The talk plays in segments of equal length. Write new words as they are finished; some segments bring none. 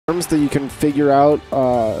that you can figure out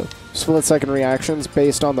split-second reactions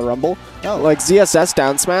based on the rumble. Oh. Like ZSS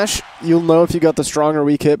down smash, you'll know if you got the strong or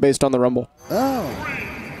weak hit based on the rumble. Oh.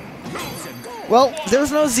 Well,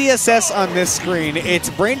 there's no ZSS on this screen. It's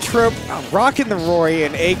BrainTroupe rocking the Roy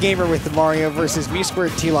and Agamer with the Mario versus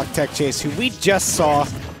Mew² T-Lock Tech Chase, who we just saw.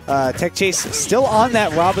 Tech Chase still on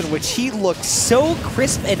that Robin, which he looked so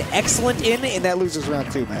crisp and excellent in that losers round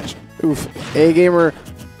 2 match. Oof. Agamer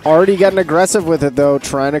already getting aggressive with it, though,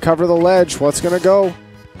 trying to cover the ledge. What's going to go?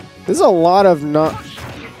 This is a lot of not...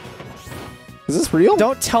 Is this real?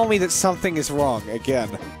 Don't tell me that something is wrong again.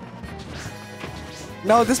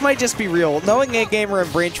 No, this might just be real. Knowing Agamer and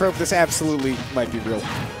BrainTroupe, this absolutely might be real.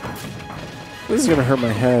 This is going to hurt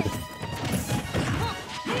my head.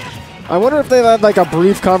 I wonder if they had like a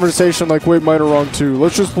brief conversation like, wait, mine are wrong too.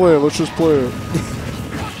 Let's just play it. Let's just play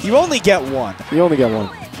it. You only get one. You only get one.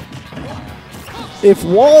 If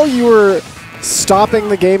while you were stopping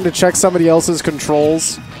the game to check somebody else's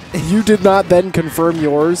controls, you did not then confirm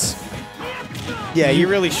yours, yeah, you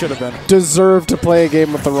really should have been. Deserve to play a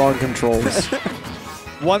game with the wrong controls.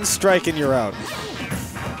 One strike and you're out.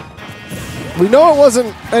 We know it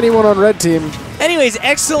wasn't anyone on red team. Anyways,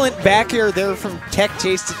 excellent back air there from Tech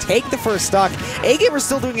Chase to take the first stock. Agamer's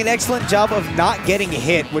still doing an excellent job of not getting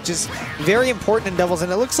hit, which is very important in doubles.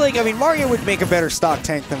 And it looks like, I mean, Mario would make a better stock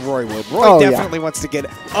tank than Roy would. Roy definitely wants to get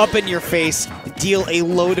up in your face, deal a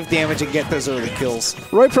load of damage, and get those early kills.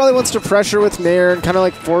 Roy probably wants to pressure with Nair and kind of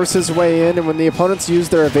like force his way in. And when the opponents use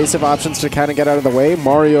their evasive options to kind of get out of the way,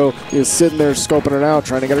 Mario is sitting there scoping it out,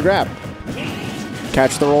 trying to get a grab.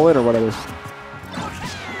 Catch the roll in or whatever.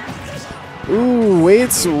 Ooh,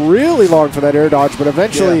 waits really long for that air dodge, but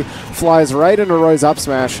eventually flies right into Roy's up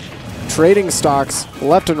smash. Trading stocks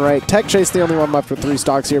left and right. Tech Chase the only one left with 3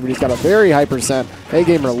 stocks here, but he's got a very high percent.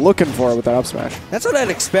 Agamer looking for it with that up smash. That's what I'd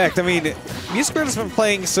expect. I mean, Mew² has been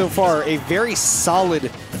playing so far a very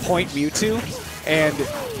solid point Mewtwo, and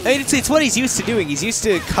I mean, it's what he's used to doing. He's used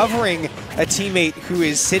to covering a teammate who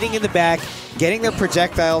is sitting in the back, getting their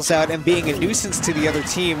projectiles out, and being a nuisance to the other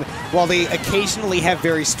team, while they occasionally have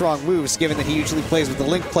very strong moves, given that he usually plays with the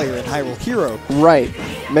Link player in Hyrule Hero. Right.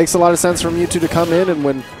 Makes a lot of sense for Mewtwo to come in, and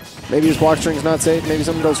when maybe his block string's not safe, maybe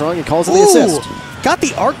something goes wrong, he calls in the assist. Got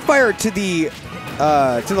the arc fire to the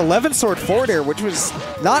Levin Sword forward air, which was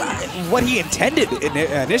not what he intended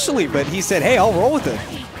initially, but he said, hey, I'll roll with it.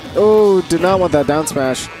 Oh, did not want that down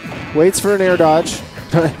smash. Waits for an air dodge.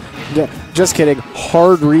 Just kidding.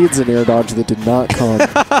 Hard reads an air dodge that did not come.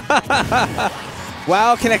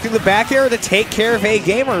 Wow, connecting the back air to take care of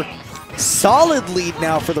Agamer. Solid lead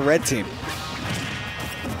now for the red team.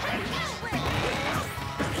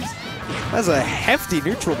 That's a hefty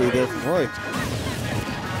neutral B there from Roy.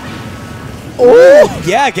 Oh,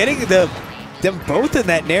 yeah, getting them both in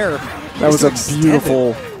that nair. That was a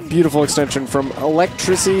beautiful, beautiful extension from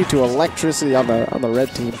electricity to electricity on the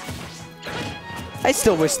red team. I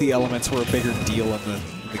still wish the elements were a bigger deal in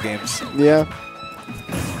the games. Yeah.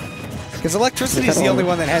 Because electricity is the only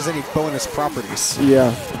one that has any bonus properties.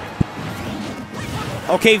 Yeah.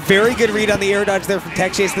 Okay, very good read on the air dodge there from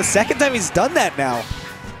Tech Chase. The second time he's done that now.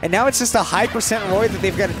 And now it's just a high percent Roy that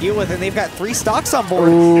they've got to deal with, and they've got 3 stocks on board.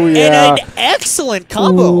 Ooh, yeah. And an excellent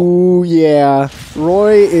combo. Ooh, yeah.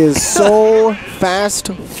 Roy is so fast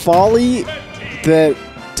folly that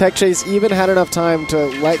Tech Chase even had enough time to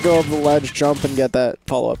let go of the ledge, jump, and get that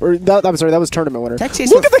follow-up. Or I'm sorry, that was tournament winner. Tech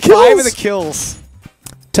Chase look at the kills. 5 of the kills.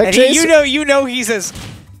 Tech Chase, you know he says,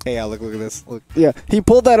 hey, look at this. Look. Yeah, he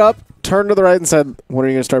pulled that up, turned to the right, and said, when are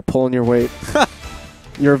you going to start pulling your weight?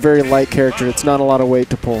 You're a very light character. It's not a lot of weight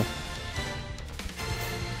to pull.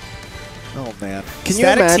 Oh, man. Can you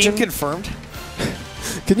imagine? Team confirmed?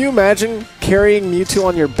 Can you imagine carrying Mewtwo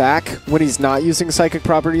on your back when he's not using psychic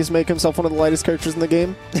properties to make himself one of the lightest characters in the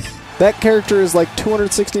game? That character is like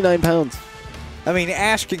 269 pounds. I mean,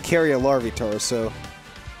 Ash can carry a Larvitar, so...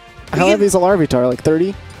 How heavy is a Larvitar? Like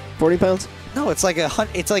 30? 40 pounds? No, it's like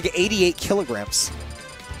 88 kilograms.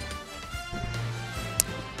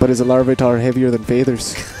 But is a Larvitar heavier than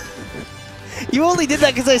Vader's? You only did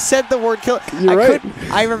that because I said the word kill. You're right.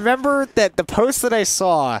 I remember that the post that I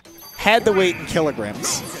saw had the weight in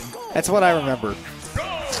kilograms. That's what I remember.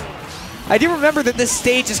 I do remember that this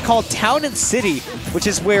stage is called Town and City, which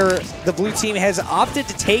is where the blue team has opted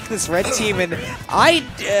to take this red team, and I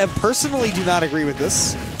personally do not agree with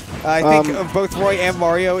this. I think both Roy and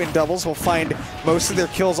Mario in doubles will find most of their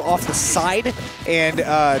kills off the side, and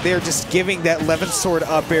they're just giving that Levin Sword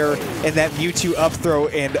up air and that Mewtwo up throw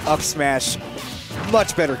and up smash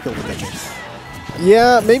much better kill positions.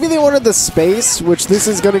 Yeah, maybe they wanted the space, which this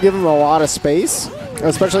is going to give them a lot of space.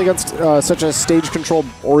 especially against such a stage control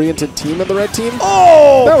oriented team in the red team.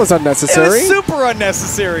 Oh! That was unnecessary. It was super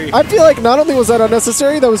unnecessary. I feel like not only was that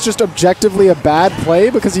unnecessary, that was just objectively a bad play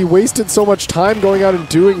because he wasted so much time going out and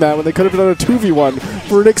doing that when they could have done a 2v1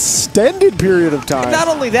 for an extended period of time. And not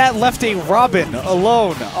only that, left a Robin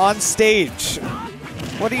alone on stage.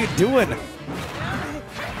 What are you doing?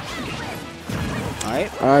 All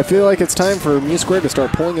right. I feel like it's time for Mew² to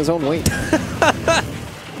start pulling his own weight.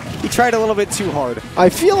 He tried a little bit too hard. I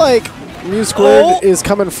feel like Mew² is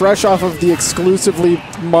coming fresh off of the exclusively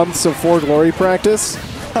months of 4 Glory practice.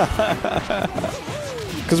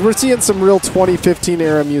 Because we're seeing some real 2015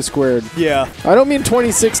 era Mew². Yeah. I don't mean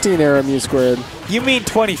 2016 era Mew². You mean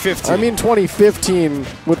 2015. I mean 2015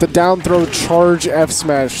 with the down throw charge F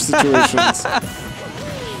smash situations.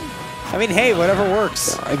 I mean, hey, whatever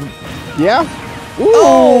works. Yeah. Ooh.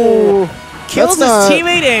 Oh! Kills his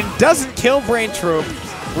teammate and doesn't kill BrainTroupe.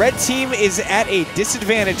 Red team is at a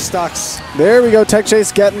disadvantage, Stux. There we go. Tech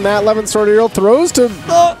Chase getting that 11 sword aerial. Throws to...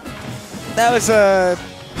 Oh! That was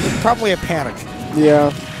probably a panic.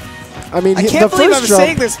 Yeah. I mean, I can't the believe first I'm jump,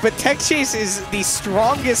 saying this, but Tech Chase is the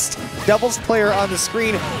strongest doubles player on the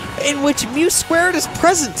screen in which Mew² is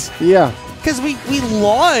present. Yeah. Because we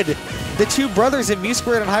laud the two brothers in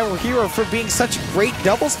Mew² and Hyrule Hero for being such great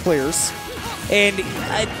doubles players. And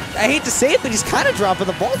I hate to say it, but he's kind of dropping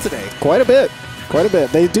the ball today. Quite a bit. Quite a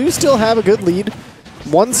bit. They do still have a good lead.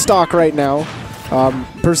 1 stock right now.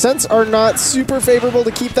 Percents are not super favorable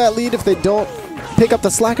to keep that lead if they don't pick up the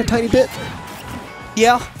slack a tiny bit.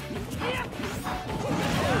 Yeah.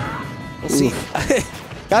 We'll see.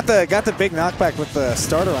 got the big knockback with the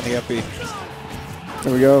starter on the up B.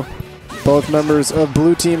 There we go. Both members of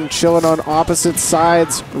blue team chilling on opposite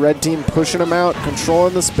sides. Red team pushing them out,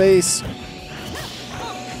 controlling the space.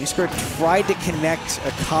 Mew² tried to connect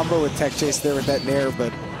a combo with Tech Chase there with that nair,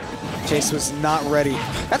 but Chase was not ready.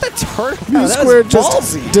 Got the turn. Mew²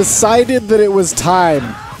 just decided that it was time.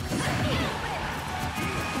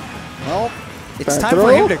 Well, it's Back time throw.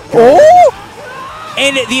 for him to go. Oh!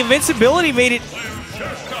 And the invincibility made it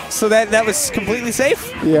so that was completely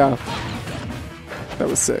safe. Yeah. That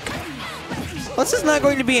was sick. This is not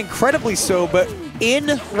going to be incredibly so, but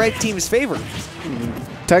in red team's favor.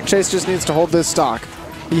 Tech Chase just needs to hold this stock.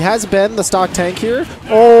 He has been the stock tank here.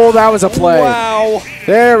 Oh, that was a play. Wow.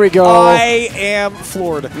 There we go. I am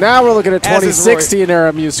floored. Now we're looking at 2016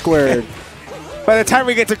 era Mew². By the time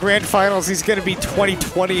we get to grand finals, he's going to be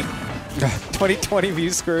 2020. 2020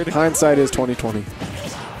 Mew². Hindsight is 2020.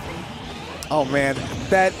 Oh, man.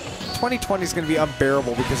 That 2020 is going to be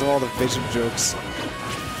unbearable because of all the vision jokes.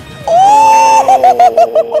 Oh!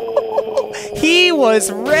 He was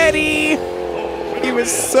ready. He was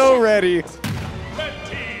so ready.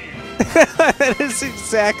 That is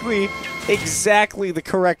exactly the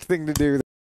correct thing to do.